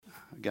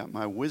Got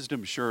my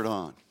wisdom shirt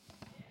on.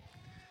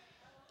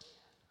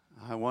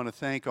 I want to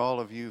thank all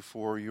of you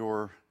for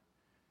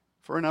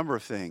a number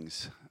of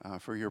things,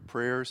 for your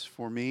prayers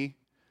for me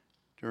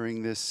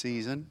during this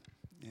season,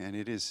 and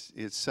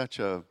it's such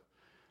an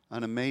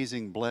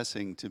amazing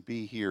blessing to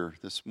be here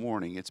this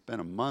morning. It's been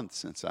a month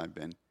since I've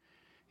been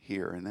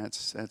here, and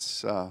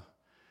that's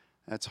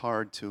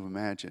hard to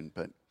imagine.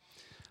 But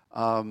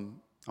I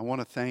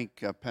want to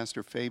thank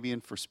Pastor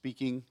Fabian for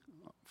speaking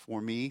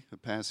for me the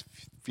past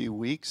few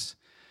weeks.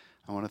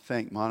 I want to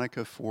thank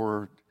Monica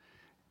for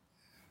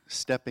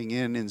stepping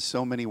in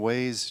so many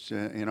ways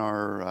in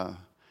our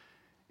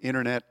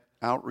internet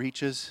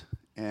outreaches,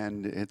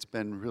 and it's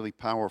been really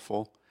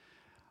powerful.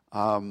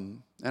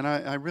 And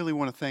I really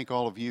want to thank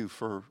all of you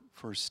for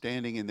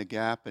standing in the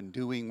gap and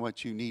doing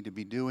what you need to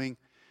be doing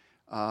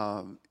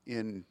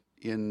in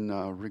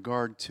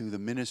regard to the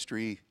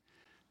ministry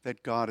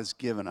that God has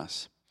given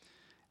us.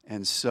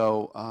 And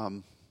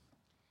so,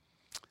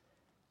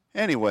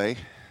 anyway,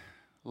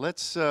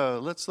 let's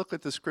look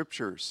at the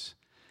scriptures.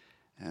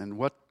 And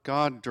what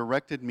God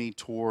directed me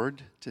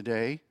toward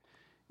today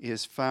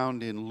is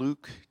found in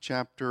Luke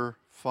chapter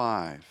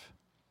 5.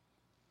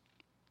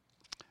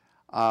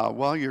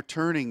 While you're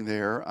turning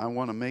there, I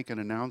want to make an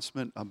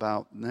announcement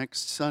about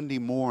next Sunday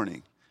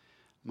morning.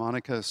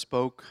 Monica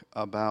spoke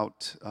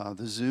about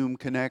the Zoom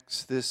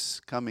Connects this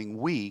coming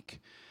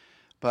week,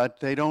 but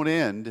they don't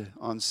end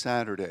on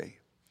Saturday.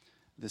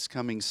 This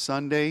coming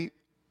Sunday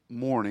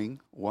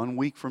morning, 1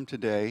 week from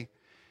today,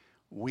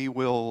 we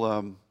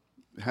will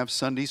have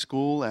Sunday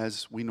school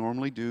as we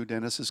normally do.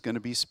 Dennis is going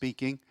to be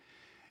speaking.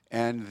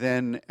 And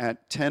then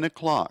at 10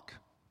 o'clock,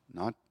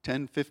 not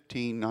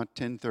 10:15, not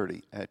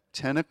 10:30, at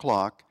 10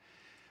 o'clock,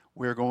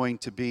 we're going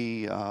to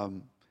be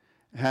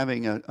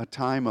having a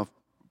time of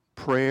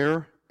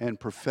prayer and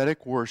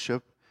prophetic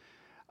worship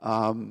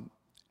on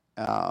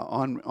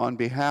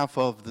behalf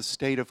of the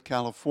state of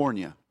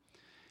California.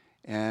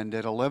 And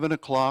at 11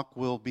 o'clock,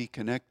 we'll be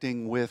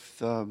connecting with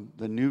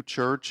the new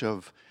church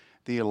of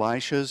the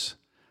Elishas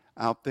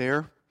out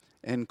there,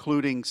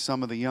 including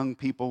some of the young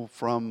people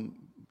from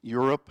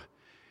Europe.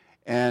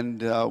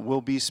 And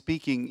we'll be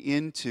speaking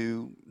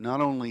into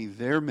not only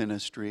their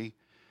ministry,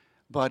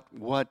 but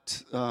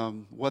what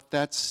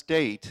that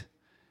state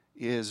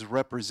is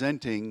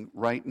representing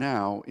right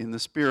now in the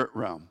spirit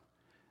realm.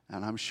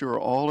 And I'm sure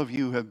all of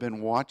you have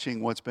been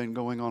watching what's been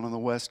going on the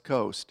West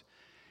Coast.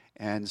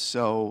 And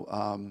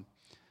so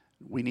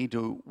we need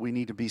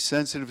to be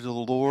sensitive to the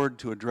Lord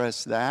to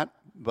address that,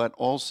 but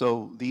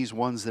also these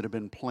ones that have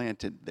been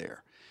planted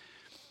there.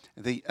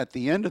 At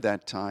the end of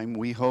that time,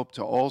 we hope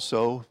to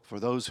also, for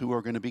those who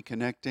are going to be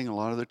connecting, a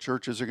lot of the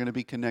churches are going to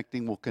be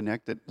connecting. We'll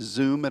connect at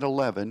Zoom at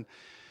 11,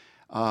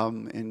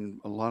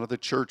 and a lot of the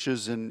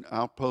churches and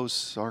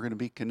outposts are going to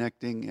be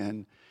connecting.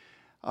 And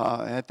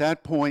at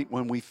that point,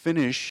 when we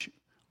finish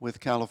with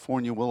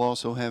California, we'll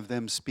also have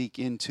them speak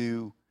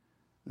into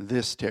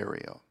this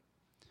stereo.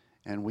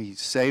 And we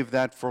save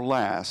that for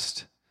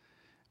last,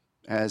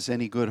 as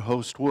any good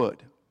host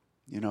would.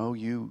 You know,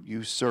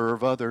 you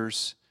serve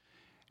others,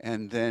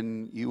 and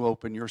then you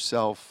open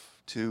yourself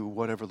to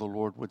whatever the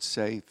Lord would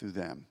say through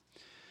them.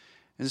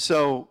 And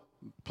so,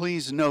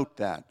 please note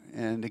that.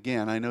 And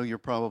again, I know you're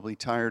probably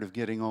tired of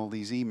getting all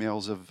these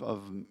emails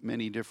of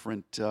many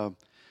different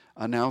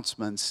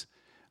announcements.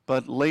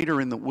 But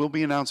we'll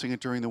be announcing it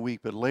during the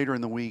week, but later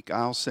in the week,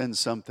 I'll send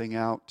something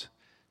out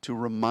to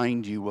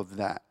remind you of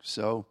that.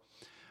 So,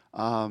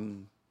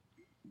 the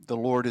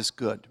Lord is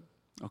good.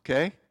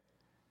 Okay?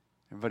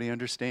 Everybody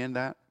understand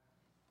that?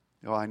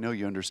 Oh, I know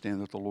you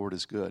understand that the Lord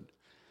is good.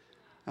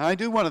 I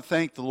do want to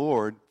thank the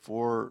Lord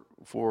for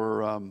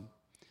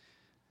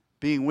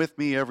being with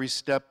me every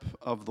step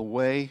of the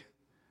way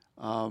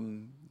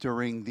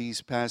during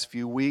these past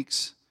few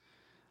weeks.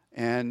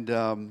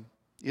 And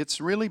it's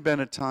really been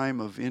a time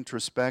of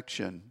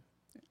introspection,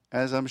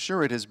 as I'm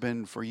sure it has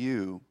been for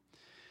you,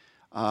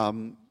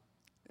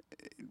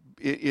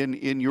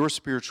 in your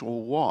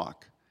spiritual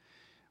walk.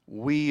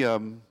 We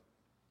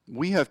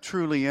have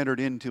truly entered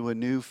into a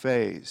new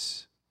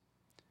phase.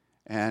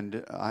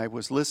 And I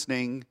was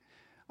listening.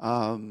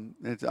 I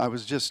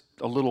was just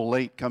a little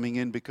late coming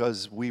in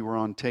because we were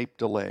on tape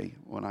delay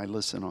when I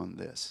listened on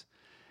this.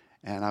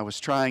 And I was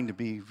trying to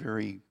be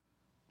very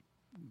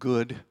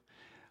good.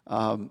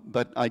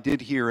 But I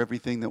did hear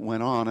everything that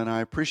went on, and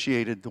I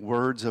appreciated the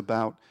words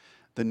about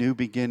the new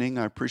beginning.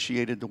 I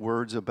appreciated the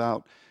words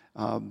about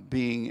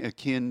being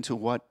akin to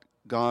what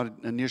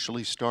God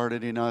initially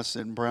started in us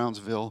in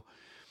Brownsville.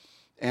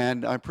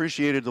 And I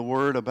appreciated the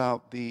word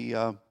about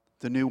the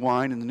new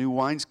wine and the new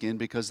wineskin,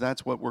 because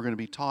that's what we're going to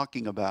be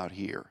talking about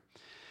here.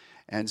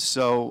 And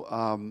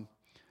so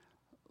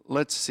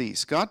let's see.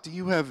 Scott, do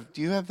you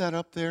have that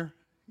up there?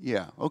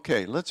 Yeah.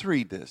 Okay, let's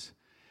read this.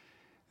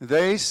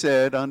 They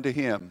said unto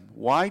him,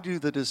 Why do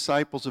the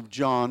disciples of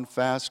John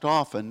fast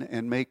often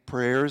and make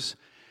prayers,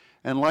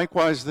 and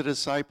likewise the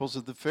disciples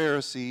of the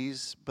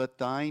Pharisees, but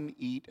thine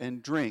eat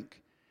and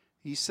drink?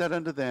 He said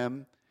unto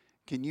them,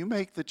 Can you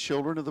make the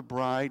children of the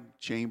bride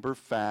chamber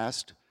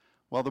fast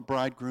while the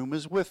bridegroom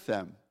is with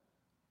them?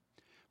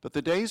 But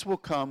the days will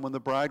come when the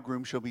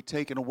bridegroom shall be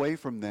taken away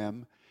from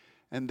them,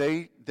 and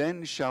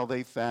then shall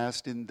they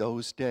fast in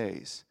those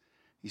days.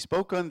 He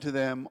spoke unto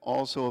them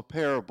also a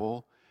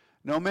parable.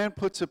 No man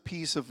puts a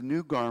piece of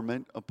new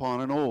garment upon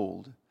an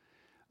old.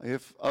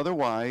 If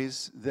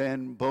otherwise,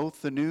 then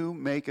both the new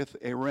maketh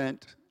a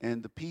rent,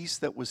 and the piece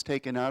that was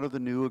taken out of the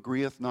new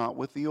agreeth not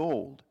with the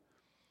old.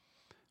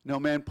 No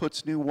man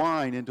puts new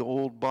wine into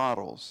old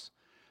bottles,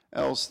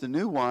 else the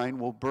new wine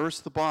will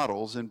burst the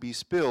bottles and be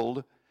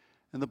spilled,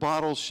 and the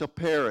bottles shall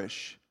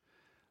perish.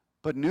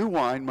 But new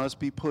wine must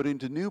be put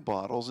into new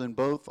bottles, and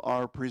both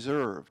are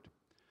preserved.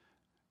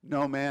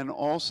 No man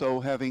also,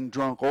 having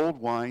drunk old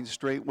wine,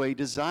 straightway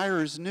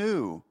desires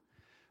new,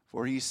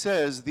 for he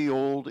says the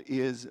old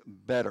is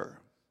better.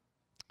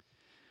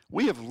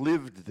 We have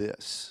lived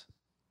this.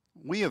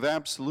 We have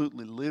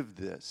absolutely lived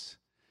this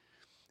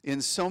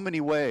in so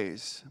many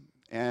ways.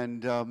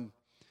 And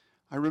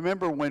I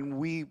remember when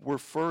we were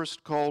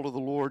first called to the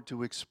Lord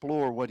to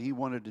explore what he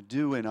wanted to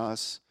do in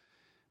us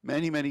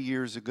many, many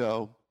years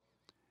ago.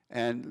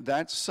 And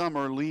that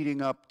summer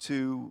leading up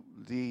to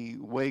the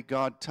way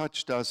God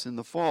touched us in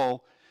the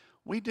fall,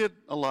 we did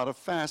a lot of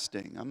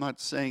fasting. I'm not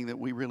saying that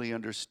we really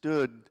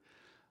understood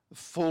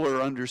fuller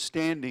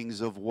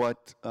understandings of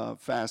what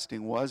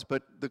fasting was,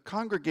 but the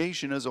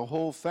congregation as a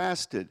whole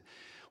fasted.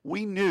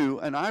 We knew,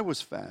 and I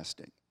was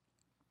fasting,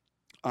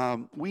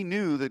 we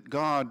knew that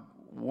God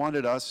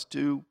wanted us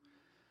to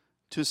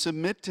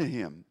submit to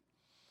him.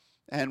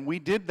 And we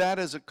did that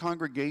as a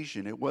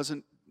congregation. It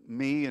wasn't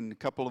me and a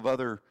couple of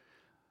other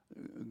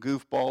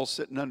goofballs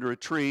sitting under a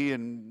tree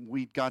and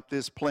we got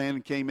this plan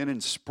and came in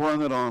and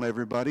sprung it on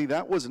everybody.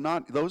 That was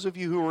not, those of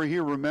you who are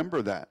here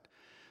remember that.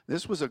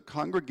 This was a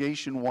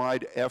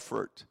congregation-wide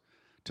effort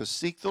to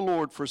seek the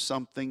Lord for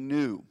something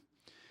new.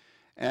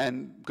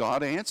 And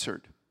God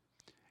answered.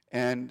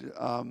 And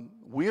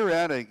we're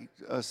at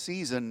a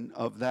season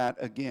of that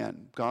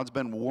again. God's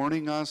been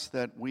warning us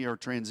that we are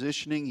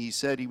transitioning. He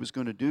said he was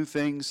going to do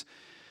things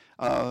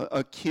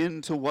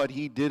akin to what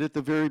he did at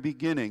the very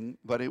beginning,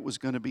 but it was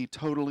going to be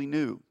totally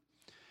new.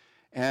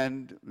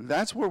 And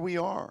that's where we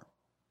are.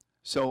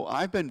 So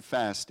I've been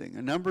fasting.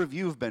 A number of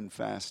you have been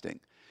fasting.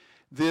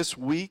 This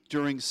week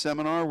during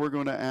seminar, we're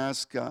going to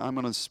ask, I'm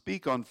going to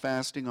speak on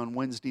fasting on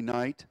Wednesday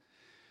night,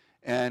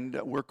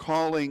 and we're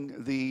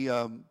calling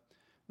the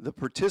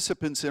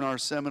participants in our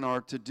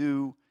seminar to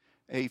do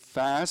a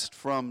fast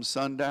from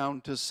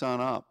sundown to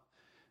sunup,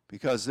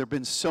 because there have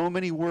been so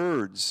many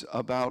words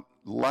about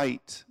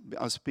light,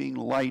 us being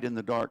light in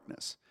the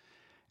darkness.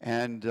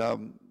 And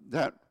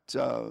the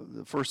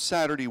first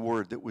Saturday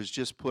word that was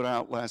just put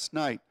out last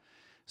night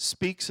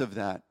speaks of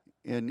that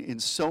in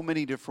so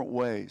many different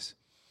ways.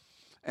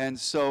 And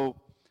so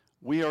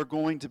we are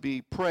going to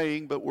be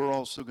praying, but we're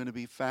also going to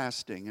be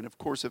fasting. And of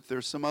course, if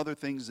there's some other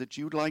things that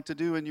you'd like to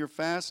do in your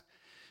fast,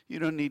 you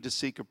don't need to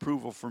seek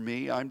approval from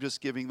me. I'm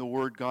just giving the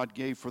word God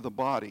gave for the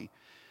body.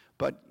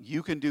 But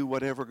you can do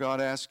whatever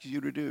God asks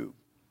you to do.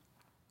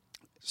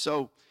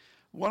 So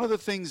one of the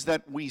things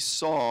that we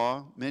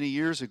saw many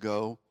years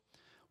ago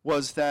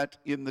was that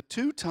in the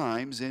two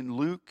times in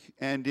Luke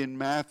and in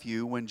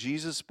Matthew when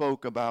Jesus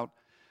spoke about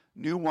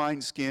new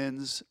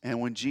wineskins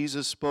and when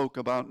Jesus spoke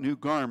about new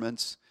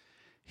garments,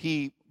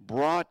 he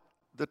brought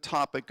the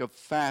topic of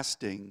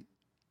fasting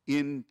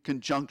in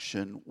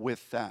conjunction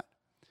with that.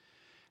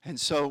 And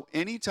so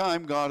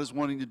anytime God is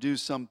wanting to do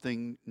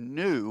something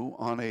new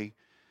on an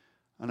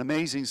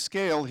amazing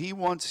scale, he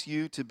wants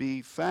you to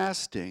be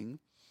fasting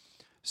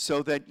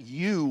so that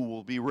you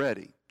will be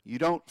ready. You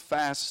don't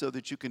fast so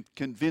that you can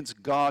convince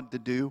God to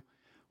do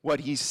what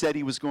he said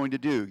he was going to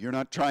do. You're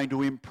not trying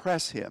to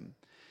impress him.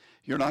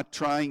 You're not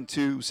trying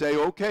to say,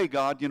 okay,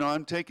 God,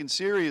 I'm taken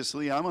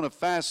seriously. I'm going to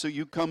fast so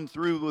you come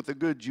through with the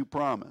goods you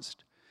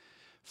promised.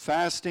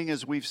 Fasting,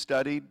 as we've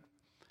studied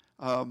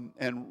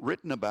and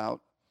written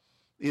about,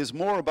 is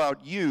more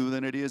about you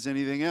than it is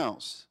anything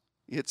else.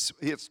 It's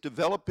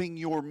developing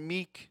your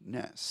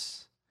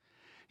meekness.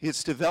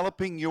 It's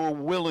developing your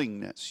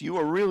willingness. You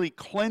are really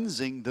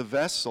cleansing the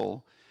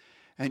vessel,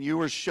 and you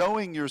are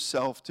showing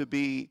yourself to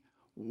be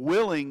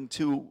willing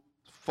to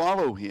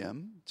follow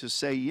him, to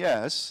say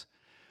yes,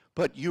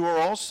 but you are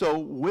also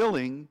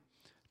willing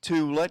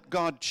to let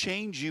God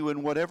change you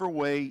in whatever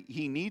way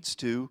he needs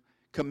to,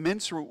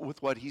 commensurate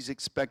with what he's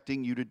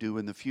expecting you to do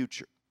in the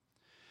future.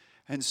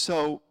 And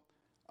so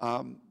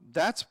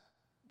that's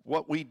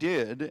what we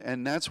did,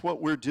 and that's what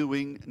we're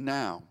doing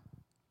now.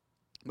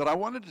 But I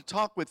wanted to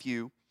talk with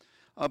you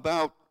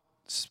about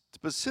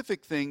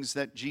specific things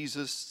that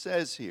Jesus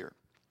says here.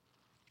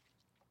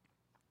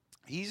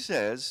 He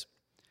says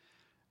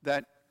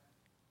that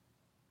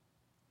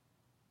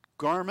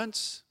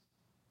garments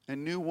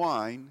and new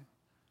wine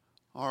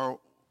are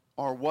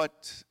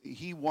what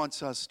he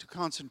wants us to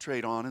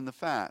concentrate on in the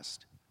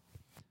fast.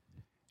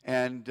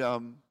 And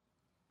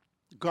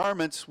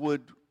garments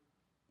would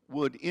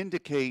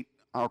indicate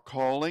our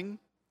calling.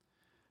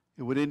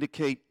 It would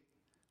indicate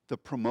the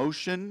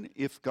promotion,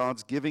 if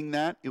God's giving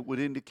that. It would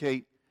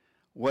indicate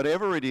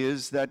whatever it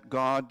is that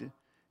God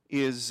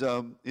is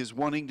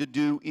wanting to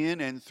do in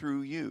and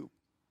through you.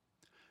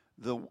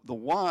 the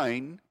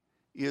wine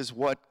is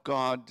what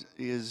God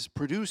is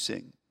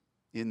producing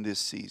in this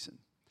season.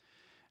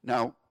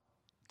 Now,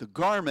 the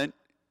garment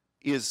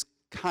is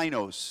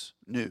kainos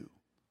new,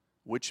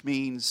 which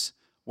means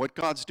what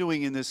God's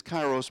doing in this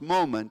kairos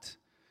moment,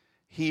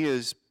 he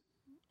is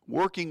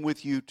working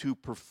with you to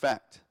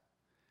perfect.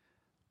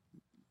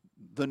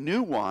 The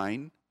new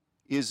wine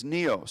is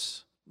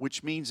neos,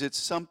 which means it's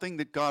something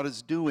that God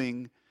is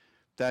doing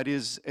that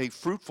is a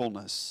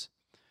fruitfulness,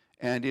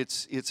 and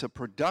it's a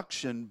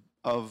production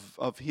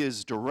of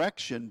his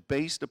direction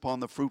based upon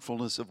the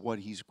fruitfulness of what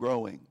he's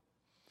growing.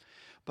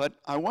 But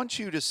I want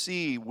you to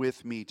see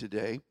with me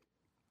today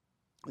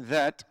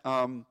that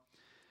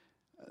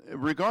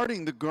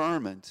regarding the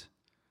garment,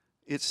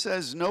 it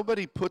says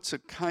nobody puts a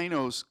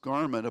kainos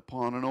garment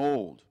upon an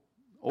old.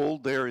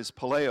 Old there is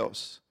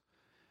paleos,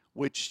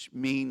 which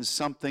means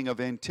something of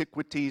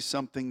antiquity,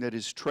 something that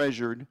is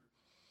treasured.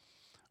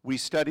 We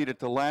studied at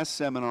the last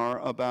seminar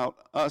about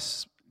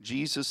us,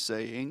 Jesus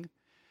saying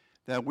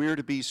that we're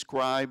to be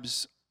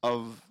scribes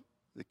of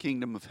the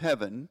kingdom of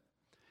heaven,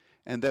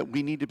 and that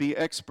we need to be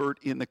expert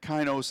in the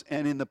kainos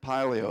and in the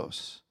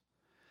paleos.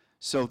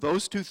 So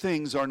those two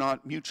things are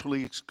not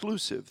mutually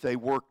exclusive. They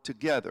work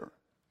together.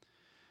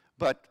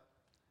 But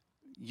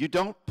you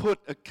don't put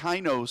a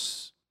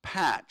kainos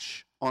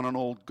patch on an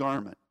old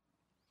garment.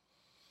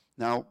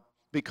 Now,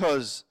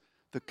 because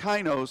the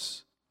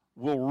kainos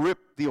will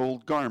rip the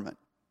old garment.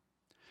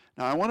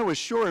 Now, I want to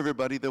assure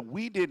everybody that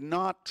we did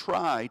not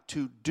try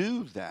to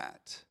do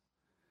that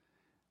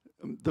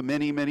the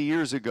many, many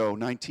years ago,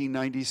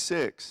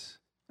 1996.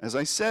 As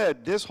I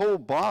said, this whole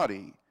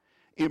body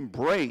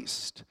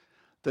embraced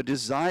the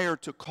desire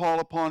to call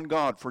upon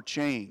God for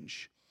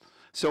change.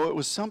 So it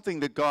was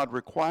something that God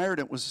required.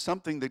 It was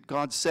something that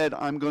God said,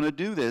 I'm going to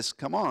do this.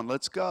 Come on,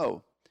 let's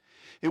go.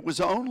 It was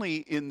only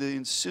in the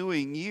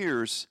ensuing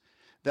years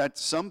that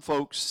some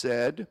folks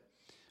said,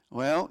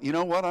 well, you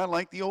know what, I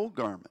like the old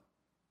garment.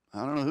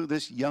 I don't know who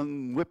this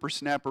young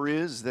whippersnapper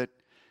is that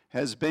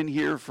has been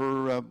here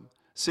for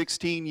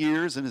 16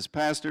 years and has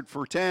pastored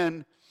for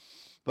 10,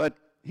 but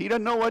he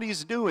doesn't know what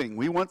he's doing.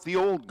 We want the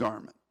old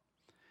garment.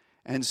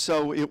 And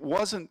so it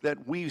wasn't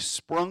that we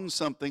sprung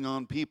something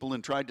on people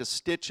and tried to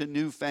stitch a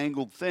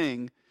newfangled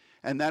thing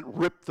and that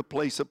ripped the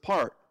place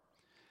apart.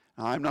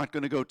 Now, I'm not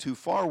going to go too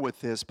far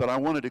with this, but I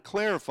wanted to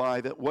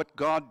clarify that what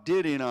God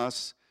did in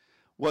us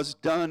was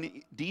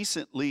done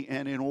decently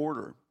and in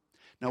order.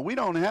 Now, we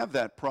don't have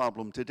that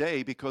problem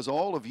today because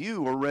all of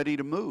you are ready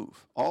to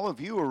move. All of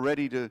you are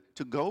ready to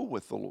go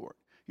with the Lord.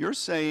 You're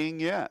saying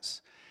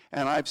yes.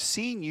 And I've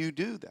seen you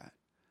do that.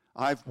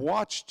 I've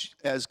watched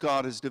as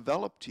God has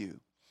developed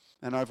you.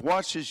 And I've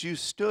watched as you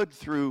stood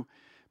through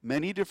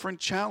many different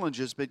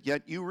challenges, but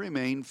yet you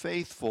remain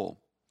faithful.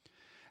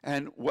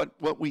 And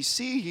what we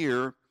see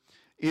here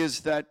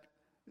is that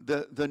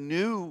the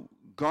new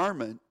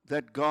garment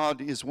that God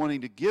is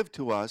wanting to give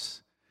to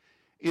us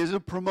is a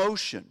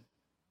promotion.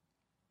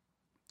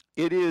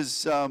 It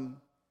is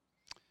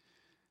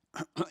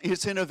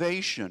it's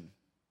innovation.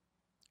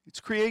 It's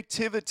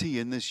creativity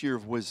in this year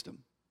of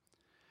wisdom.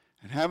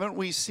 And haven't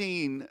we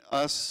seen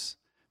us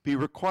be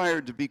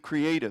required to be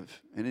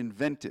creative and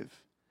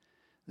inventive?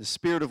 The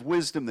spirit of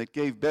wisdom that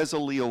gave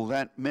Bezaleel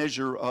that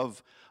measure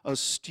of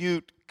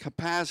astute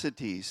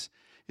capacities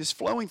is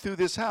flowing through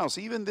this house.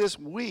 Even this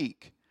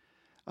week,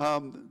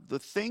 the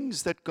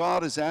things that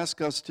God has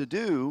asked us to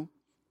do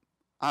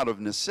out of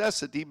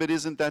necessity, but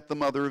isn't that the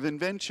mother of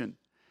invention,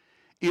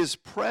 is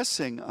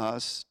pressing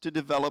us to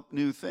develop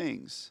new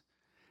things.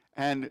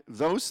 And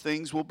those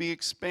things will be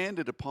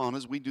expanded upon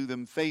as we do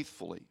them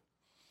faithfully.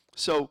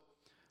 So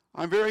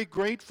I'm very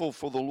grateful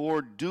for the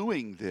Lord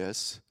doing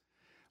this,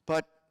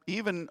 but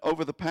even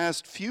over the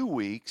past few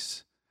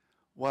weeks,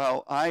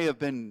 while I have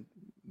been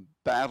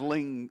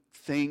battling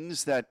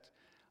things that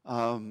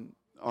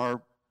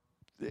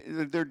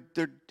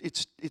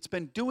it's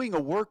been doing a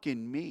work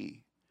in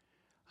me.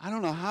 I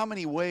don't know how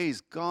many ways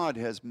God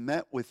has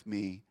met with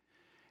me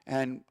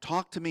and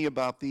talked to me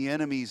about the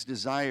enemy's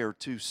desire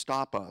to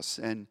stop us.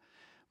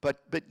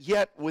 But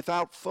yet,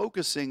 without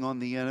focusing on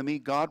the enemy,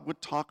 God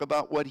would talk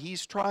about what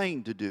he's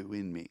trying to do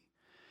in me.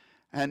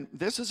 And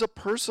this is a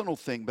personal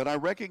thing, but I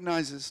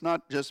recognize it's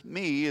not just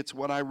me, it's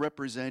what I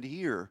represent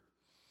here.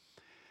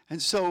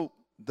 And so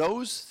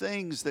those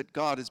things that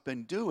God has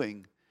been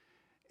doing,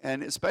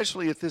 and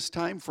especially at this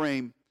time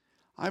frame,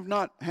 I've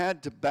not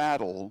had to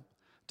battle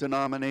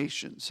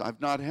denominations.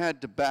 I've not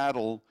had to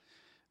battle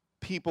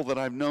people that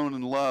I've known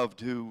and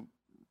loved who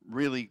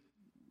really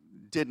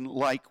didn't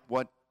like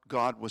what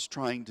God was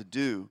trying to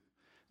do.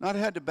 Not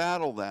had to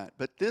battle that,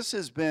 but this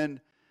has been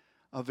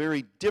a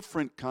very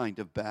different kind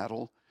of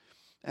battle,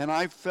 and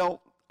I've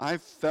felt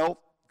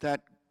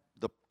that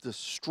the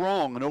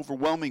strong and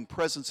overwhelming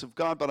presence of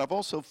God, but I've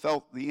also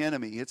felt the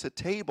enemy. It's a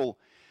table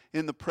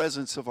in the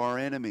presence of our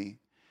enemy.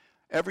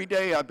 Every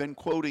day I've been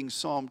quoting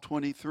Psalm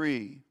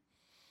 23,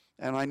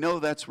 and I know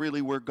that's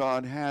really where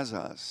God has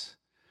us.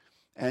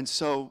 And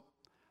so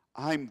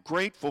I'm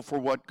grateful for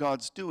what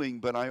God's doing,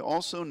 but I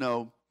also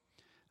know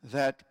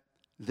that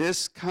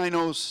this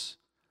kainos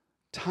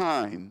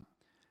time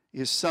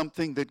is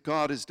something that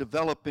God is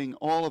developing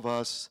all of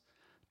us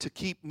to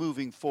keep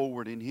moving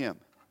forward in Him.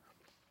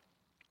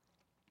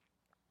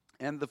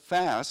 And the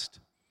fast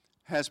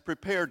has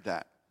prepared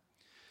that.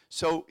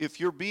 So if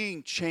you're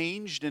being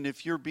changed, and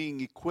if you're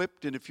being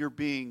equipped, and if you're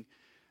being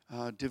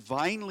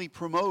divinely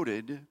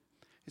promoted,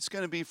 it's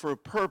going to be for a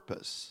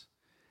purpose.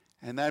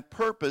 And that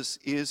purpose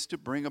is to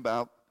bring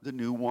about the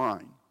new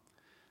wine.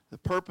 The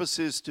purpose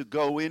is to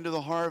go into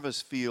the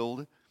harvest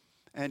field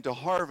and to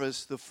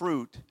harvest the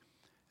fruit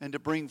and to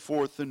bring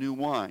forth the new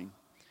wine.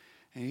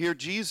 And here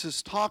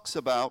Jesus talks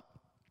about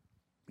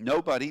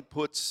nobody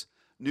puts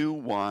new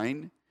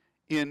wine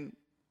in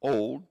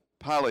old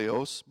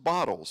Paleos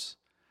bottles,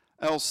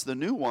 else the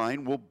new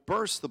wine will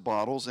burst the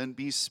bottles and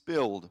be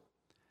spilled,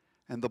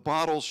 and the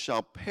bottles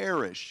shall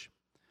perish.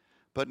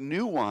 But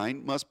new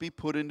wine must be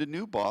put into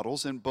new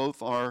bottles, and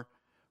both are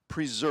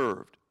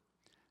preserved.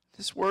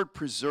 This word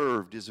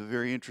preserved is a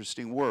very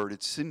interesting word.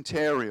 It's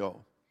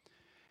synterio.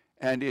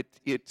 And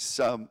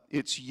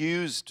it's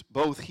used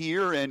both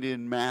here and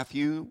in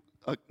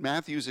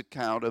Matthew's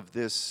account of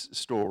this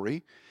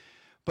story.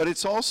 But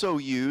it's also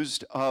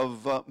used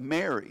of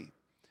Mary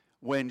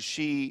when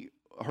she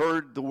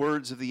heard the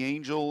words of the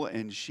angel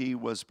and she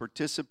was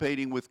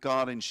participating with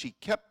God and she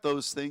kept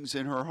those things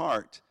in her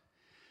heart.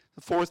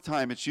 The fourth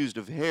time it's used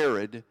of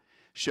Herod,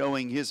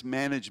 showing his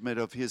management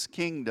of his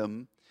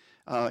kingdom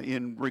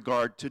in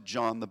regard to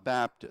John the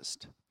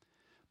Baptist.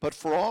 But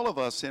for all of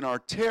us in our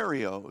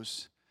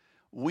terios,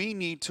 we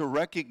need to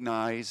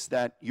recognize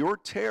that your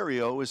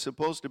terio is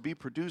supposed to be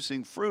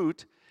producing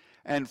fruit,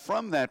 and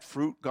from that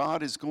fruit,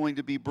 God is going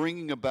to be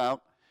bringing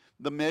about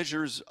the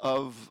measures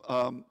of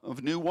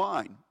new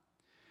wine.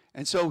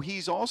 And so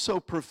he's also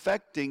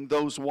perfecting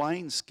those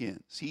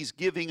wineskins. He's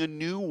giving a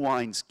new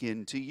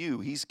wineskin to you.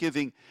 He's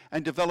giving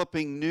and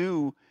developing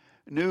new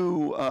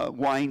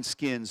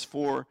wineskins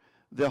for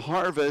the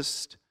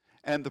harvest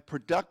and the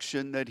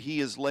production that he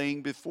is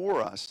laying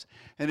before us.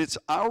 And it's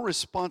our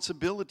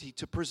responsibility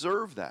to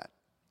preserve that.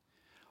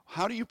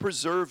 How do you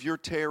preserve your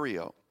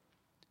terio?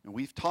 And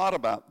we've taught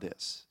about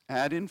this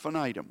ad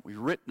infinitum. We've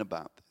written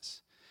about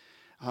this.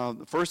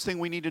 The first thing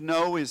we need to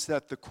know is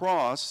that the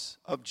cross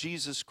of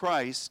Jesus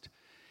Christ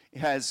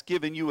has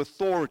given you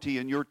authority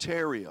in your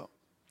terio.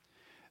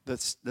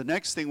 The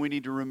next thing we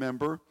need to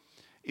remember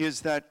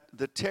is that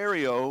the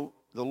terio,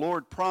 the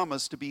Lord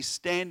promised to be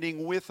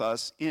standing with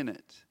us in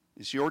it.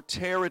 It's your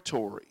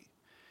territory.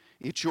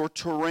 It's your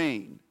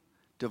terrain,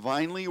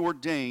 divinely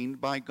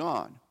ordained by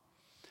God.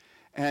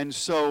 And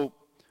so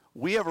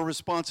we have a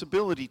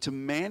responsibility to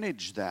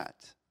manage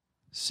that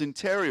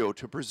synterio,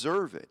 to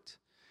preserve it.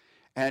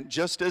 And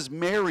just as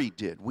Mary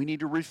did, we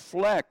need to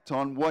reflect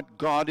on what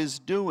God is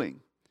doing.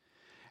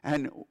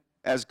 And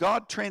as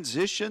God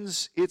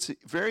transitions, it's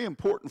very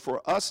important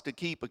for us to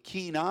keep a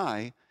keen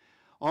eye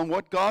on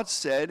what God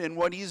said and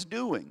what he's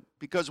doing,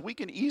 because we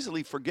can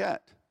easily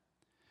forget.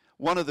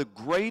 One of the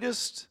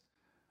greatest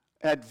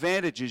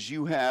advantages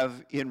you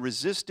have in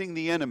resisting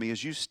the enemy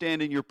as you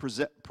stand in your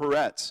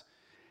parets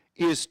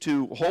is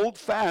to hold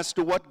fast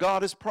to what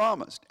God has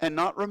promised and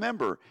not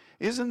remember.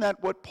 Isn't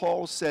that what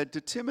Paul said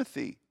to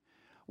Timothy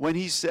when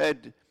he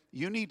said,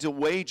 you need to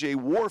wage a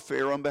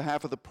warfare on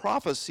behalf of the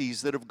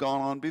prophecies that have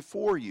gone on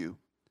before you?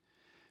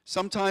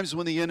 Sometimes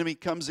when the enemy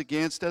comes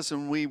against us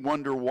and we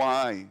wonder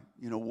why,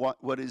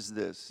 what is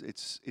this?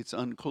 It's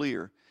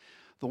unclear.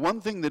 The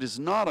one thing that is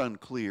not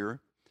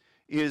unclear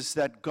is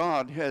that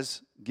God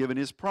has given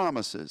his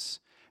promises.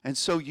 And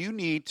so you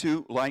need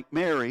to, like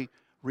Mary,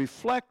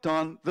 reflect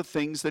on the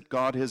things that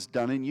God has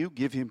done in you,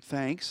 give him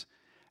thanks,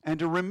 and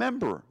to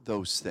remember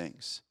those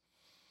things.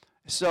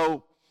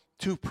 So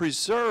to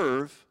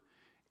preserve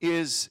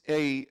is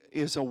a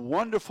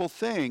wonderful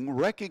thing,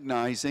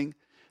 recognizing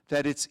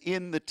that it's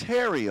in the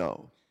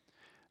terio.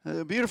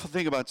 The beautiful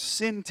thing about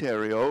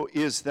synterio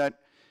is that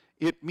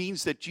it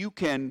means that you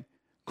can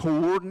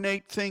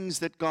coordinate things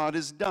that God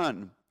has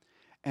done,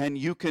 and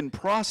you can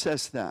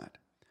process that.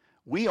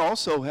 We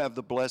also have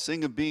the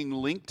blessing of being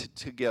linked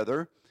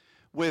together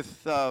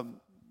with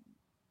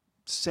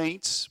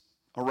saints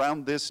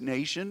around this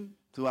nation,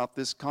 throughout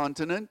this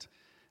continent,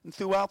 and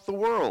throughout the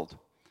world.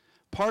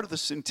 Part of the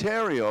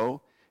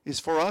synterio is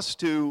for us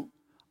to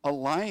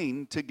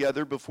align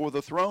together before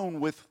the throne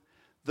with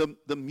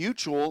the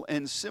mutual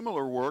and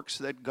similar works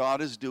that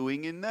God is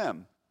doing in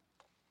them.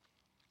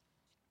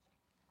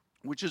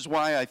 Which is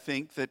why I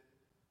think that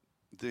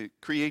the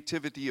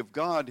creativity of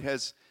God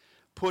has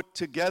put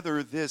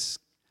together this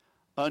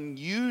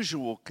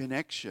unusual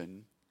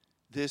connection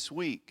this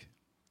week.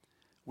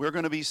 We're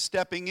going to be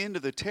stepping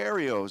into the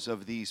terios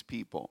of these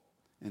people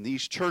and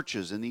these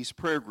churches and these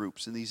prayer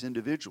groups and these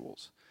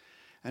individuals.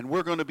 And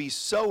we're going to be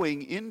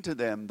sowing into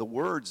them the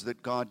words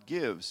that God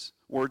gives,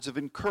 words of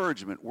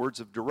encouragement, words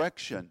of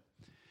direction.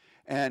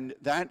 And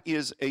that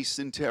is a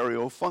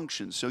synterio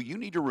function. So you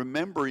need to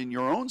remember in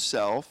your own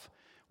self,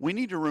 we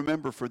need to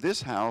remember for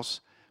this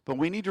house, but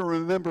we need to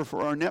remember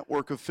for our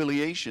network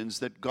affiliations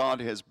that God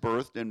has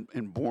birthed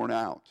and borne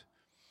out.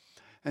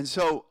 And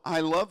so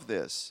I love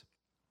this.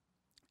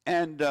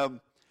 And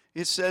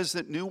it says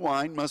that new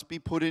wine must be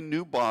put in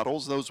new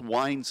bottles, those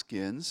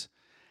wineskins.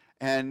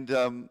 And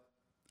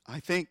I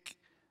think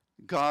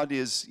God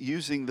is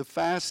using the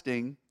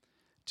fasting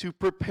to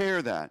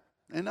prepare that.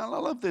 And I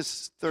love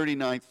this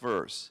 39th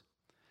verse.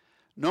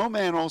 No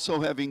man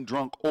also having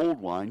drunk old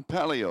wine,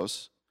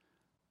 paleos,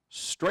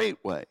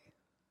 straightway,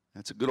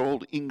 that's a good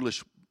old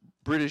English,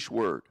 British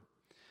word,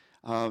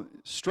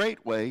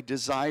 straightway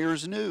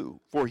desires new,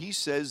 for he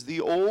says the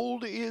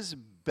old is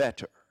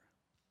better.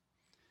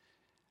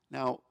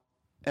 Now,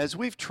 as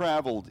we've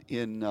traveled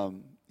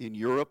in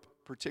Europe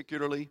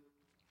particularly,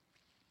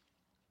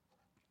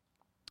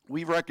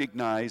 we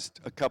recognized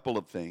a couple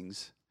of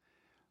things.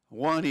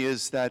 One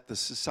is that the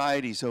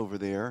societies over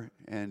there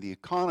and the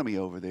economy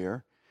over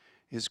there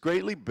is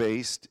greatly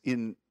based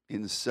in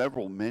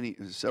several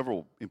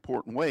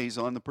important ways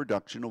on the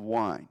production of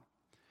wine.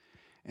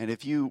 And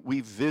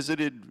we've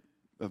visited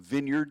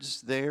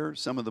vineyards there,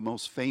 some of the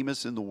most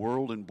famous in the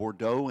world in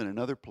Bordeaux and in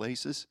other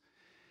places,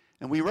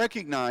 and we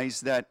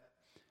recognize that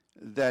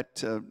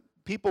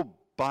people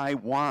buy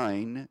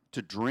wine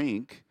to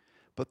drink,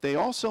 but they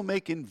also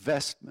make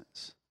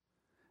investments.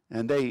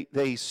 And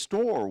they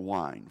store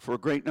wine for a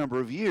great number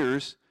of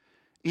years,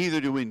 either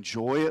to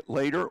enjoy it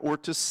later or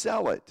to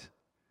sell it.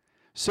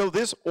 So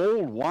this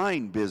old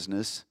wine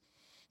business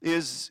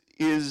is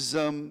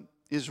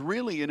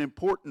really an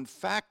important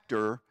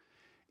factor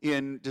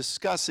in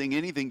discussing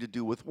anything to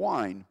do with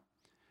wine.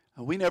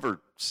 We never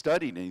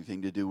studied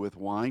anything to do with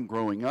wine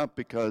growing up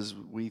because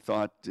we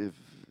thought if,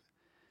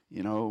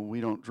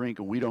 we don't drink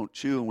and we don't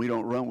chew and we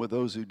don't run with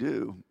those who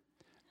do.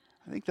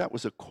 I think that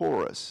was a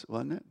chorus,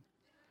 wasn't it?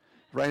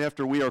 Right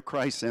after we are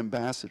Christ's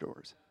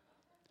ambassadors.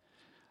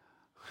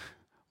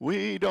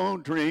 We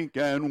don't drink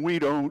and we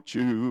don't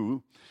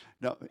chew.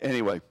 No,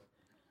 anyway.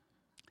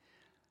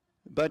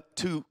 But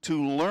to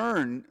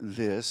learn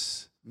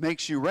this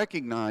makes you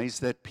recognize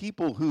that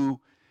people who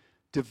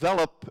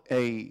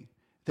they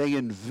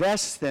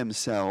invest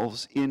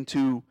themselves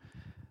into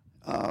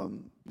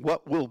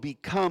what will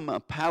become a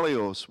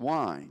paleos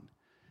wine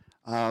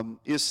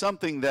is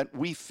something that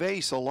we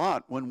face a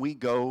lot when we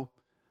go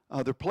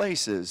other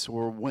places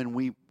or when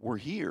we were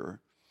here.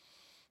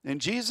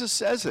 And Jesus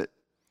says it.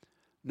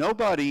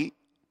 Nobody,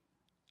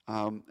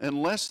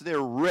 unless they're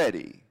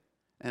ready,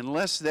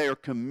 unless they're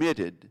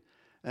committed,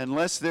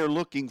 unless they're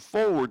looking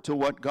forward to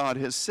what God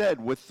has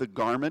said with the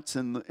garments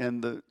and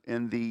the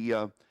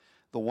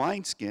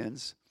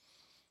wineskins,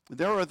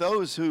 there are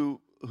those who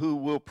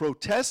will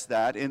protest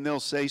that, and they'll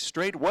say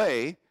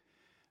straightway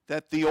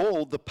that the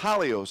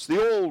paleos,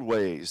 the old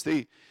ways,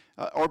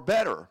 are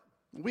better.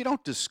 We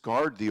don't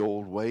discard the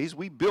old ways.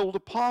 We build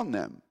upon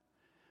them.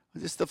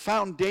 It's the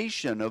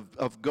foundation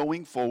of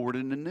going forward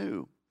in the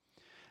new.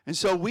 And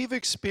so we've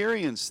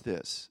experienced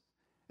this.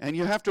 And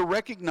you have to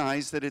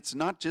recognize that it's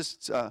not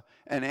just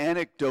an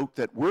anecdote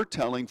that we're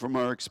telling from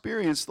our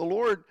experience. The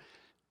Lord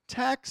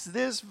tacks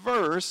this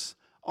verse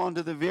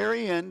onto the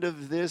very end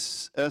of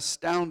this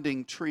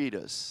astounding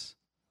treatise.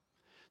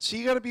 So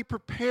you got to be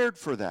prepared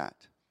for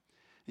that.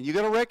 And you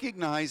got to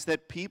recognize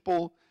that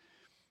people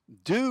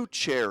do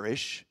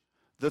cherish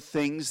the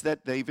things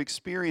that they've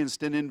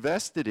experienced and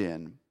invested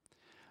in.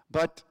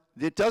 But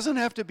it doesn't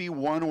have to be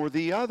one or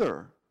the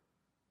other.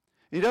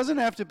 It doesn't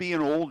have to be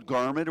an old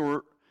garment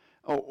or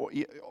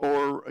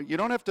you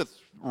don't have to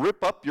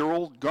rip up your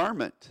old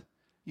garment.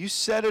 You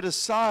set it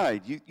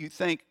aside. You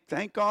thank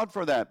God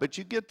for that, but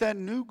you get that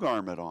new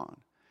garment on.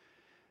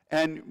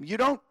 And you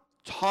don't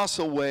toss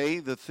away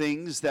the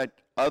things that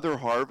other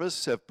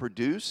harvests have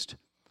produced,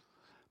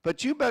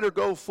 but you better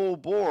go full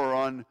bore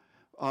on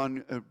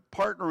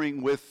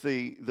partnering with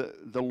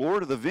the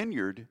Lord of the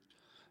vineyard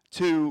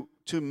to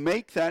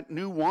make that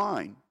new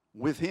wine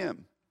with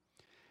him.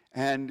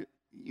 And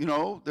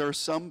there are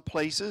some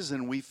places,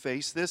 and we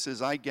face this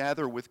as I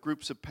gather with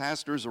groups of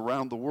pastors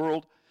around the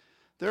world,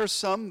 there are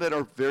some that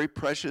are very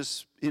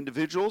precious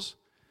individuals,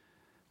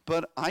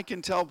 but I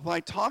can tell by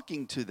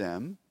talking to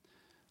them,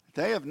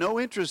 they have no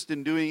interest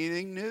in doing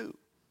anything new.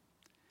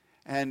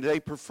 And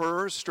they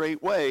prefer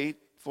straightway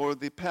for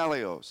the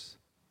paleos.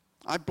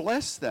 I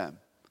bless them.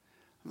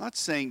 I'm not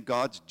saying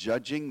God's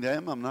judging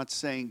them. I'm not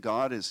saying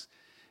God is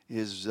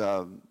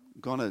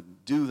going to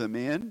do them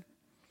in.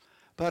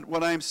 But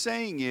what I'm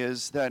saying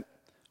is that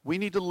we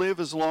need to live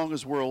as long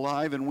as we're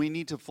alive, and we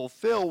need to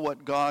fulfill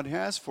what God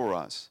has for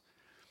us.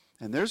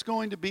 And there's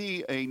going to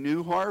be a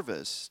new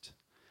harvest.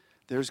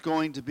 There's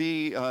going to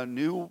be a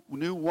new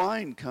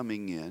wine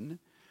coming in.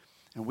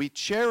 And we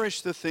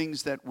cherish the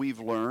things that we've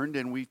learned,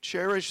 and we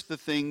cherish the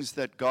things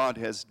that God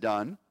has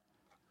done.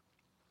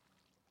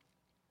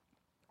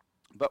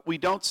 But we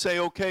don't say,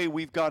 okay,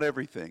 we've got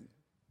everything.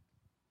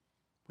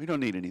 We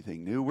don't need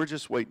anything new. We're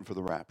just waiting for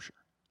the rapture.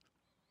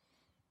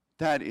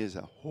 That is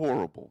a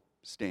horrible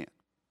stand.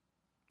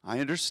 I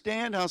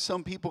understand how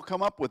some people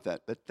come up with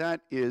that, but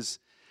that is,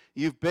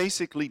 you've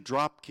basically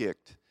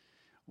drop-kicked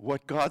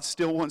what God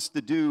still wants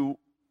to do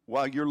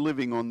while you're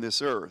living on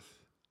this earth.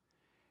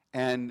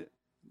 And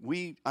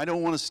I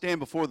don't want to stand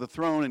before the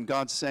throne and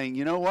God's saying,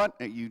 you know what,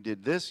 you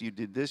did this, you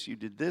did this, you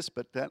did this,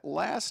 but that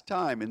last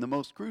time, in the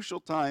most crucial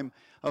time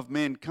of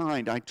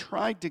mankind, I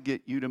tried to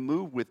get you to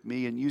move with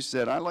me, and you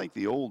said, I like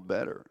the old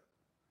better.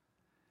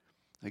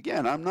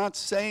 Again, I'm not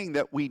saying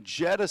that we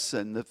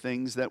jettison the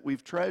things that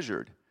we've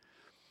treasured.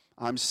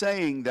 I'm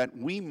saying that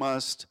we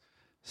must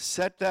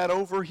set that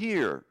over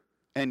here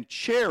and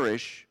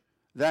cherish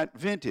that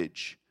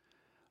vintage,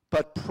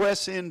 but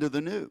press into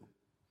the new.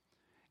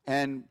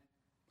 And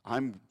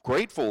I'm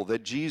grateful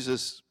that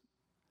Jesus,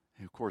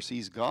 of course,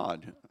 he's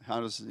God.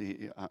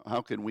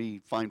 How can we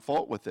find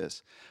fault with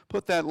this?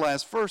 Put that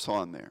last verse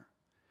on there.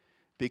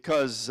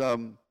 Because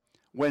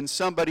when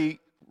somebody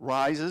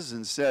rises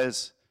and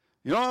says,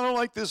 you know, I don't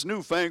like this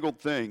newfangled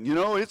thing. You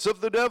know, it's of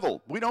the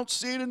devil. We don't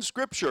see it in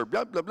Scripture.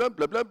 Blah, blah, blah,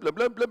 blah, blah, blah,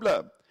 blah, blah,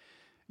 blah.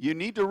 You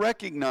need to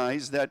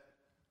recognize that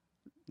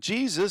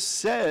Jesus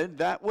said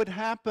that would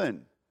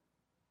happen,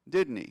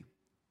 didn't he?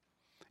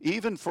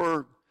 Even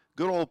for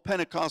good old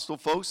Pentecostal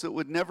folks that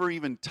would never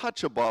even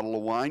touch a bottle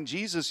of wine,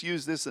 Jesus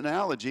used this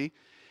analogy,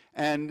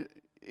 and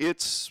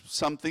it's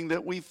something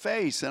that we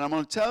face. And I'm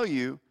going to tell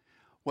you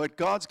what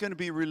God's going to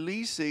be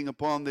releasing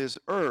upon this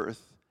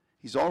earth.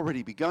 He's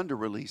already begun to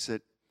release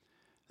it.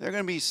 There are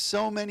going to be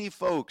so many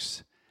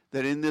folks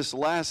that in this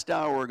last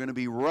hour are going to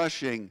be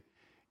rushing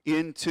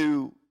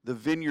into the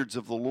vineyards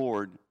of the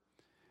Lord.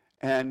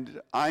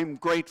 And I'm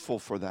grateful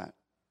for that.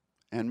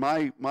 And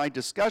my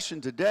discussion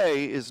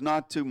today is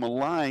not to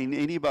malign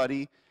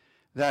anybody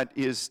that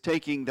is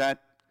taking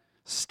that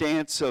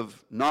stance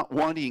of not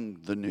wanting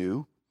the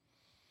new.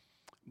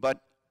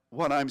 But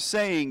what I'm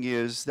saying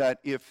is that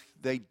if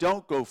they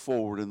don't go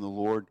forward in the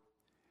Lord,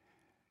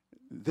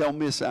 they'll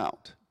miss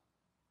out.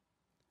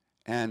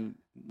 And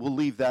we'll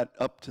leave that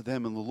up to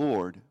them and the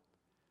Lord.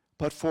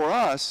 But for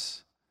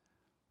us,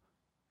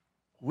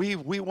 we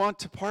want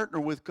to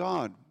partner with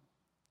God.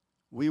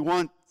 We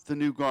want the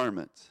new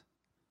garment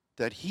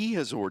that he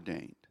has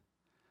ordained.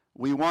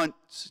 We want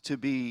to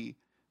be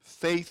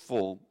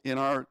faithful in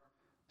our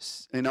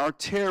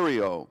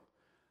terrio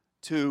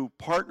to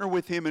partner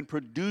with him in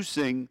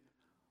producing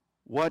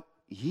what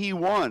he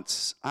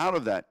wants out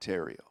of that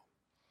terrio.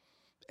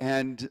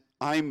 And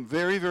I'm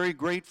very, very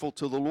grateful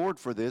to the Lord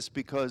for this,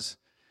 because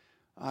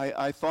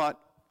I thought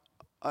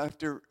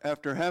after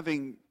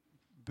having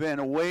been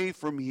away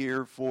from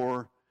here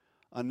for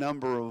a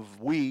number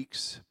of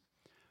weeks,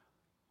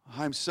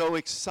 I'm so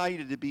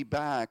excited to be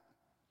back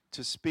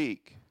to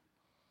speak.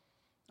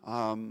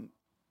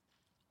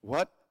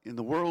 What in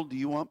the world do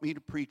you want me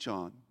to preach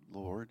on,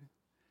 Lord?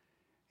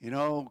 You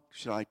know,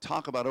 should I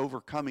talk about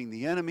overcoming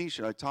the enemy?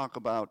 Should I talk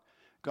about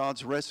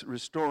God's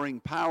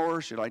restoring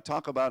power? Should I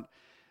talk about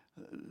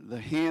the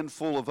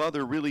handful of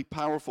other really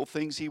powerful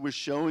things he was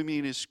showing me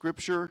in his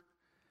scripture?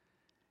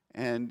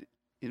 And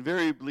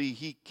invariably,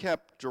 he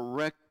kept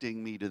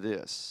directing me to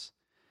this.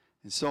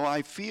 And so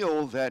I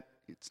feel that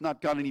it's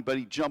not got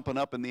anybody jumping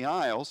up in the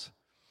aisles,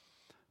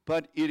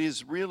 but it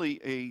is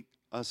really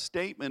a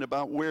statement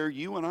about where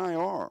you and I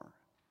are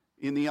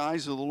in the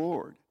eyes of the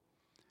Lord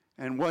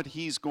and what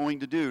he's going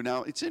to do.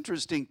 Now, it's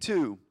interesting,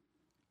 too,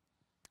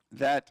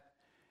 that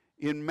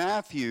in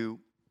Matthew,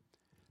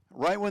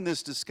 right when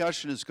this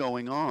discussion is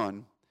going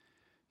on,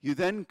 you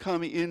then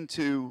come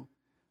into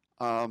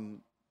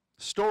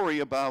story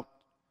about,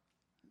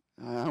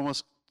 I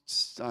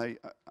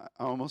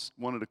almost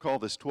wanted to call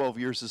this 12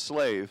 years a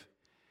slave,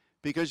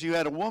 because you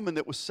had a woman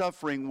that was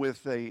suffering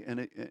with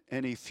an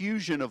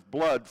effusion of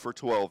blood for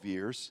 12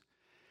 years,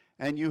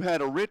 and you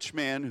had a rich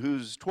man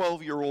whose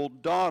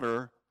 12-year-old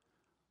daughter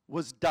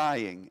was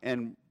dying,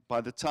 and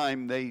by the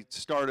time they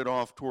started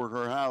off toward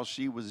her house,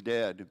 she was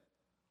dead.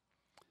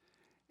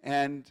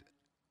 And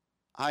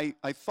I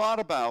thought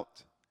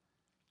about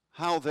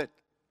how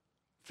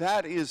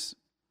that is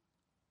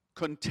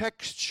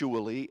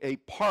contextually a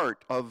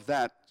part of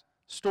that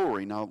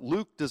story. Now,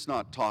 Luke does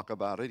not talk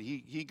about it.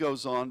 He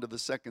goes on to the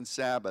second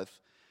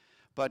Sabbath.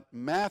 But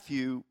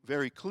Matthew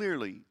very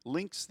clearly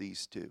links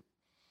these two.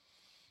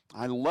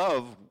 I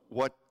love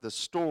what the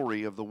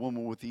story of the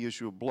woman with the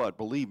issue of blood.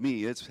 Believe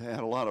me, it's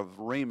had a lot of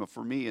rhema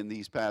for me in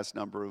these past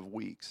number of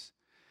weeks.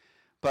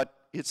 But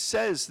it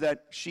says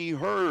that she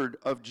heard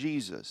of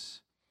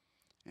Jesus,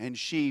 and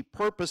she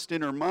purposed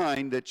in her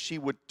mind that she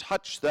would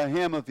touch the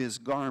hem of his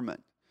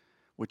garment,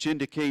 which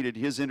indicated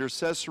his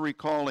intercessory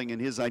calling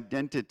and his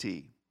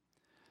identity,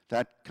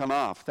 that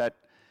kanaf,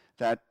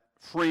 that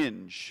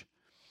fringe.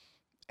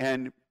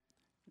 And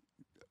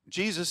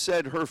Jesus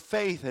said her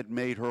faith had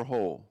made her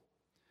whole.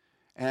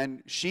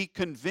 And she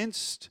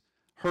convinced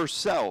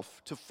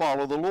herself to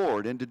follow the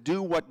Lord and to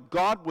do what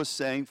God was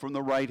saying from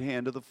the right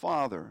hand of the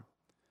Father.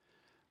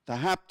 The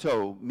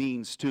hapto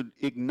means to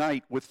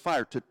ignite with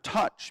fire. To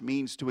touch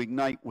means to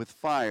ignite with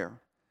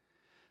fire.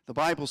 The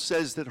Bible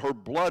says that her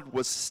blood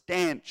was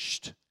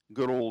stanched,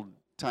 good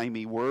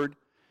old-timey word,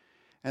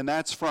 and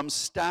that's from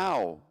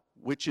stau,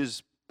 which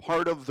is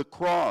part of the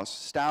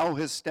cross, stau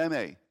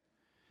histeme.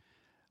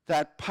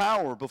 That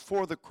power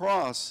before the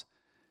cross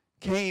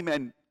came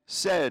and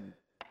said,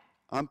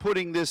 I'm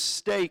putting this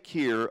stake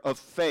here of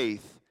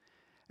faith,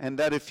 and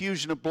that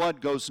effusion of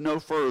blood goes no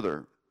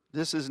further.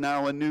 This is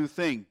now a new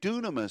thing.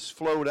 Dunamis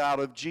flowed out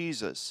of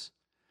Jesus.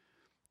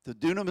 The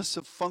dunamis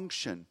of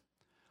function.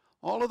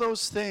 All of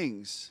those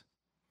things.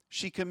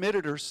 She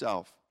committed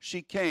herself.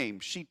 She came.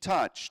 She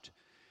touched.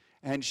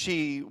 And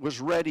she was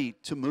ready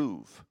to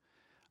move.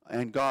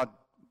 And God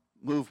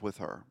moved with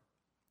her.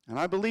 And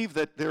I believe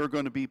that there are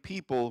going to be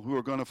people who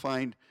are going to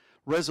find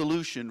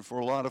resolution for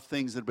a lot of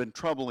things that have been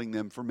troubling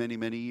them for many,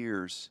 many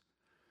years.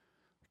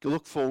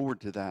 Look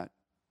forward to that.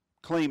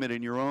 Claim it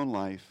in your own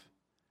life.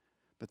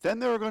 But then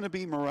there are going to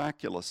be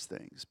miraculous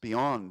things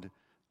beyond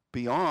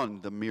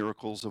the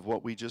miracles of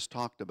what we just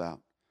talked about.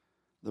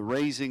 The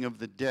raising of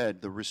the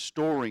dead, the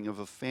restoring of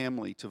a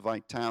family to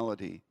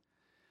vitality.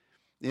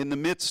 In the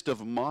midst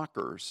of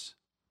mockers,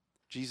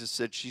 Jesus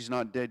said, she's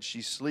not dead,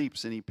 she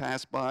sleeps. And he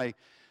passed by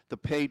the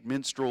paid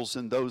minstrels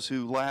and those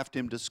who laughed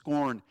him to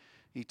scorn.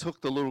 He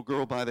took the little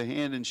girl by the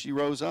hand and she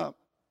rose up.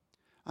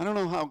 I don't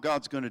know how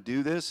God's going to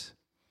do this,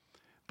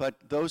 but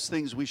those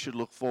things we should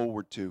look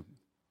forward to.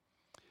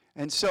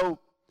 And so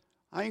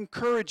I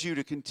encourage you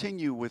to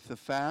continue with the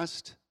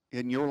fast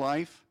in your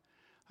life.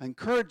 I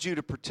encourage you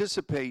to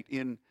participate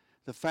in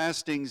the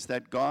fastings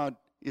that God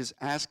is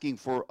asking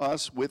for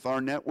us with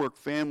our network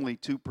family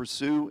to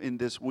pursue in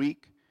this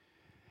week.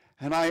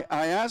 And I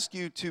ask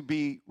you to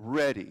be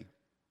ready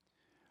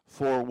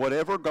for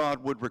whatever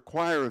God would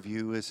require of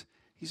you. As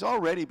He's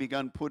already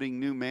begun putting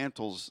new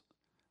mantles,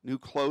 new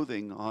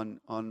clothing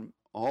on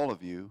all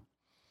of you.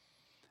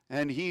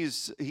 And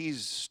He's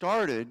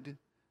started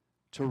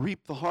to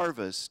reap the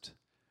harvest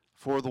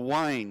for the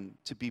wine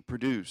to be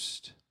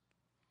produced.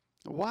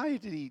 Why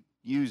did He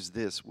use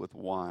this with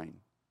wine?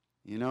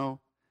 You know,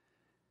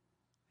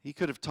 He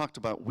could have talked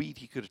about wheat.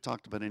 He could have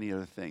talked about any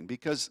other thing.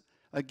 Because,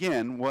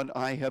 again, what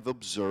I have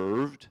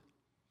observed,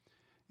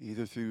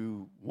 either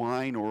through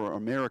wine or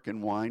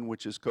American wine,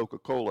 which is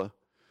Coca-Cola,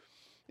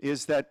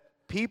 is that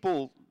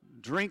people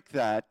drink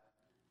that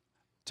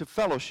to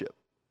fellowship.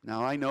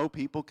 Now, I know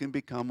people can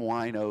become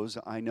winos.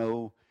 I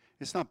know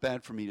it's not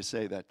bad for me to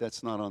say that.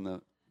 That's not on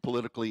the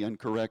politically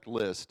incorrect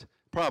list.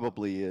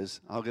 Probably is.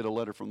 I'll get a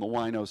letter from the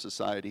Wino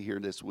Society here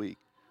this week.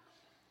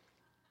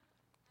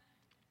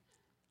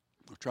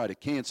 We'll try to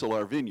cancel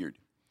our vineyard.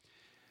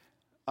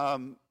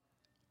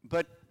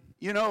 But,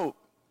 you know,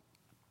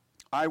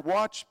 I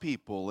watch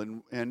people,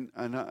 and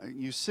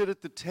you sit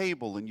at the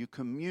table and you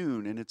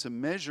commune, and it's a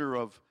measure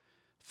of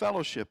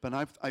fellowship. And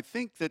I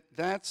think that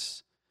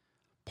that's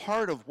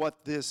part of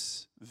what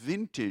this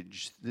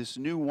vintage, this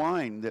new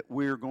wine that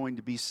we're going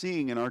to be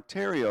seeing in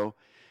Ontario,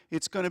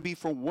 it's going to be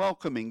for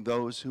welcoming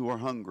those who are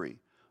hungry,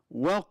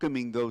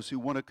 welcoming those who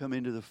want to come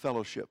into the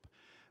fellowship,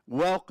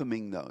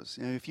 welcoming those.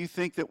 And if you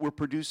think that we're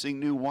producing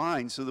new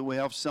wine so that we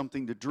have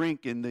something to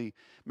drink in the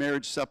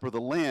marriage supper of the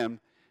Lamb,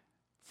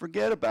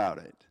 forget about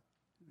it.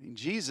 I mean,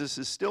 Jesus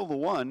is still the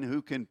one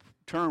who can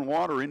turn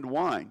water into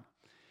wine.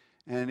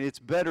 And it's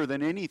better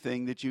than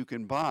anything that you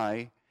can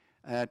buy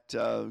at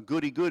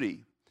Goody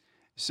Goody.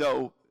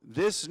 So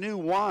this new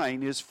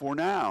wine is for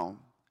now.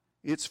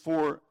 It's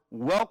for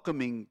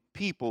welcoming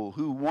people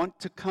who want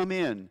to come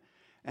in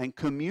and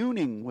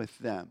communing with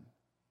them.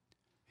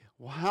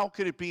 Well, how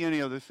could it be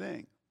any other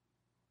thing?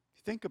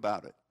 Think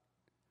about it.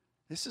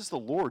 This is the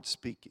Lord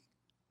speaking.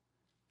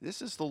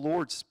 This is the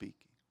Lord speaking.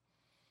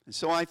 And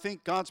so I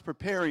think God's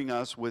preparing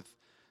us with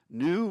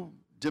new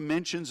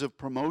dimensions of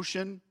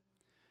promotion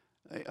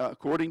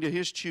according to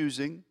His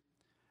choosing,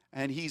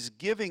 and He's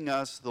giving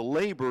us the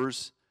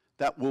labors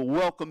that will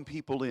welcome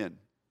people in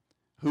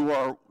who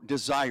are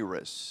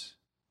desirous.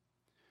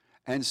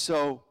 And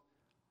so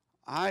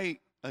I,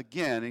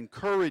 again,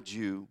 encourage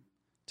you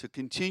to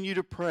continue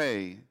to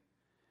pray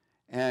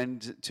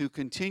and to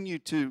continue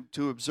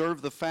to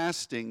observe the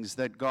fastings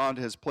that God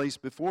has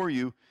placed before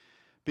you,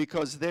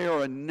 because they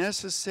are a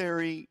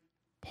necessary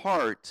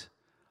part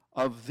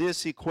of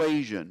this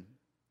equation.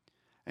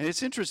 And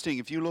it's interesting,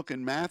 if you look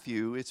in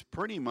Matthew, it's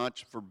pretty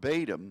much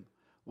verbatim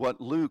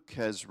what Luke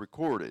has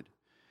recorded.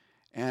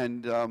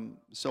 And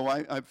so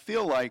I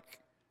feel like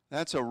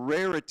that's a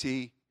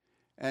rarity,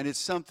 and it's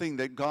something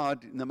that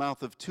God, in the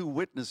mouth of two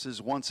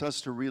witnesses, wants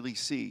us to really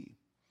see.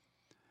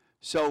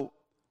 So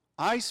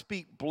I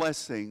speak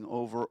blessing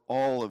over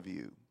all of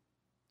you,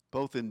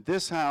 both in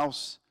this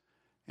house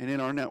and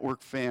in our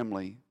network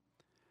family.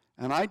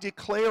 And I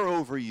declare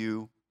over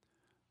you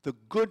the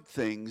good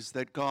things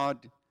that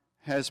God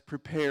has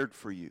prepared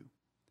for you.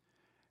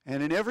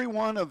 And in every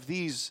one of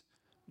these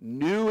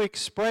new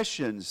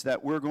expressions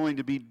that we're going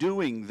to be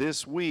doing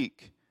this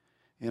week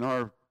in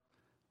our,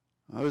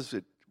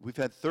 we've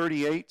had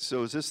 38,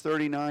 so is this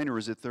 39 or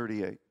is it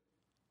 38?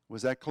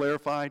 Was that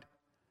clarified?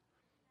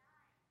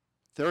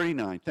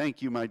 39.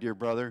 Thank you, my dear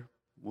brother.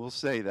 We'll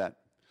say that.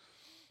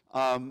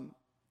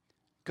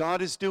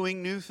 God is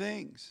doing new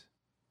things.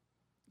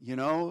 You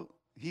know,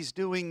 He's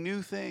doing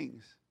new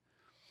things.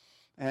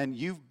 And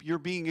you're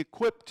being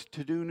equipped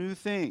to do new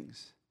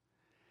things.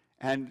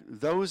 And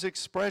those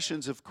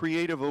expressions of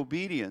creative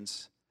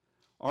obedience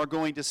are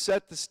going to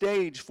set the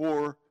stage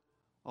for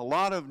a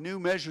lot of new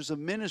measures of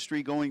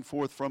ministry going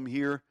forth from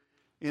here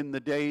in the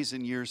days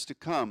and years to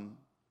come.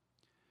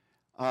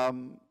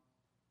 I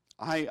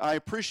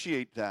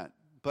appreciate that,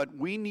 but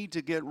we need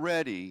to get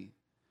ready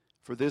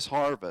for this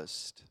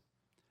harvest.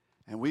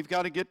 And we've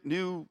got to get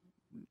new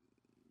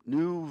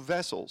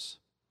vessels.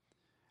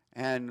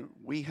 And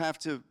we have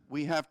to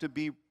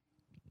be,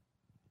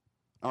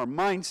 our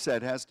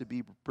mindset has to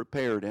be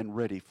prepared and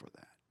ready for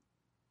that.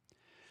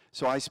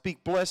 So I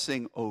speak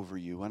blessing over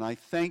you, and I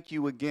thank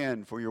you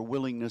again for your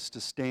willingness to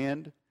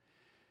stand.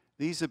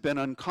 These have been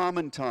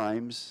uncommon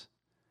times,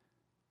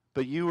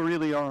 but you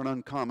really are an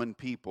uncommon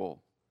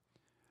people.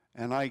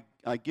 And I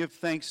give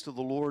thanks to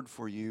the Lord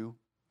for you,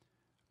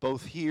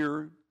 both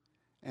here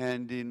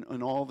and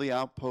in all the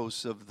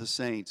outposts of the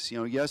saints. You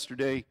know,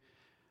 yesterday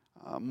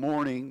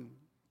morning,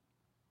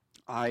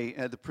 I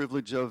had the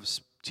privilege of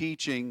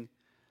teaching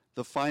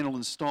the final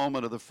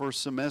installment of the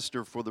first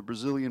semester for the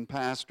Brazilian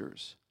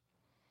pastors.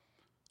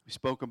 We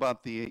spoke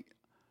about the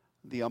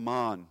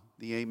Amen,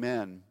 the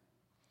Amen.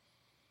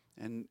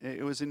 And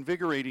it was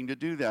invigorating to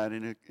do that.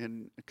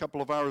 And a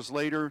couple of hours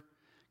later,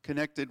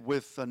 connected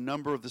with a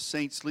number of the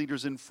saints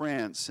leaders in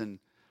France and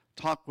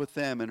talked with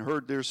them and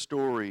heard their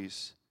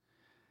stories.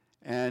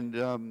 And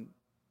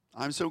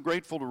I'm so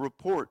grateful to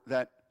report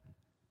that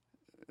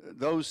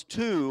those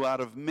two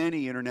out of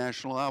many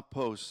international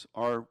outposts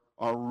are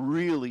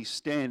really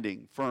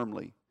standing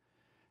firmly,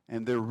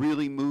 and they're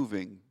really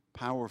moving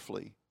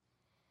powerfully.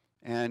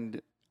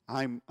 And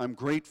I'm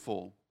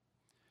grateful.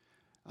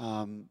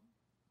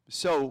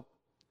 So,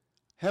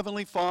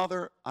 Heavenly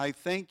Father, I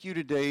thank you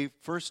today,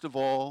 first of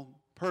all,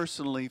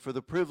 personally, for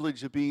the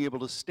privilege of being able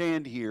to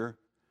stand here.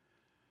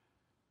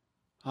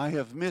 I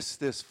have missed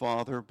this,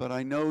 Father, but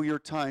I know your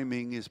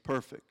timing is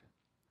perfect.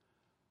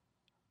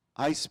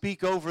 I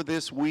speak over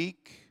this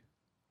week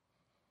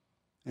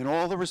and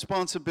all the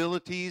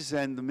responsibilities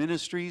and the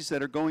ministries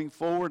that are going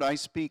forward. I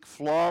speak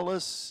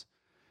flawless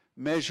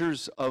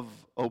measures of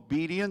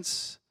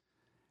obedience,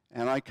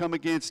 and I come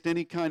against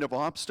any kind of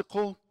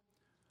obstacle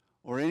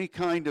or any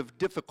kind of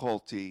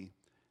difficulty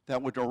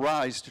that would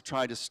arise to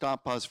try to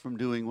stop us from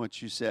doing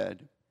what you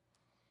said.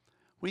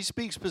 We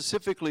speak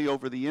specifically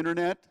over the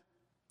internet,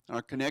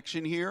 our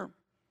connection here,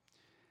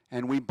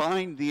 and we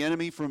bind the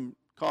enemy from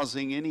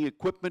causing any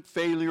equipment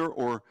failure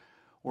or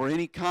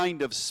any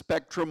kind of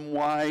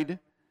spectrum-wide,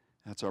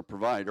 that's our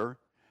provider,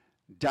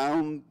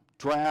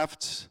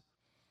 downdrafts.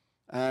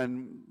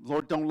 And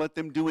Lord, don't let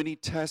them do any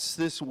tests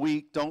this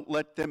week. Don't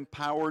let them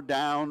power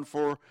down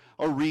for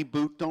a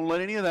reboot. Don't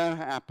let any of that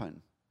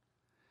happen.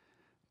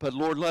 But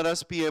Lord, let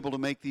us be able to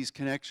make these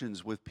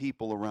connections with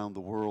people around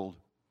the world.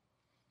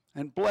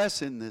 And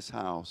bless in this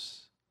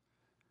house.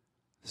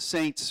 The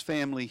Saints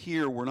family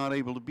here were not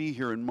able to be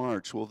here in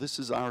March. Well, this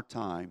is our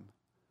time.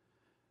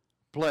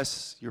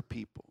 Bless your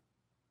people.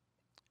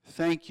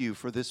 Thank you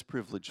for this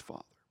privilege,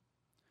 Father.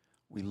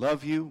 We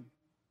love you,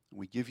 and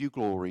we give you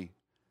glory,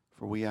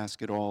 for we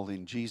ask it all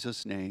in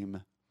Jesus'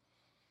 name.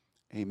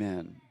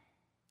 Amen.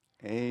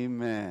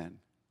 Amen.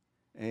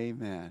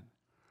 Amen.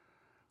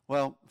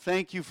 Well,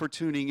 thank you for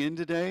tuning in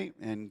today,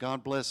 and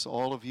God bless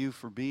all of you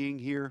for being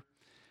here.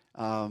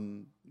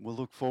 We'll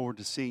look forward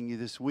to seeing you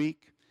this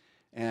week.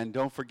 And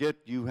don't forget,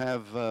 you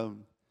have a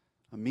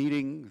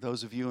meeting,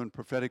 those of you in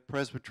Prophetic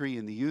Presbytery,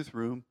 in the youth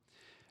room.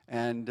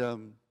 And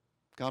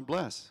God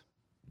bless.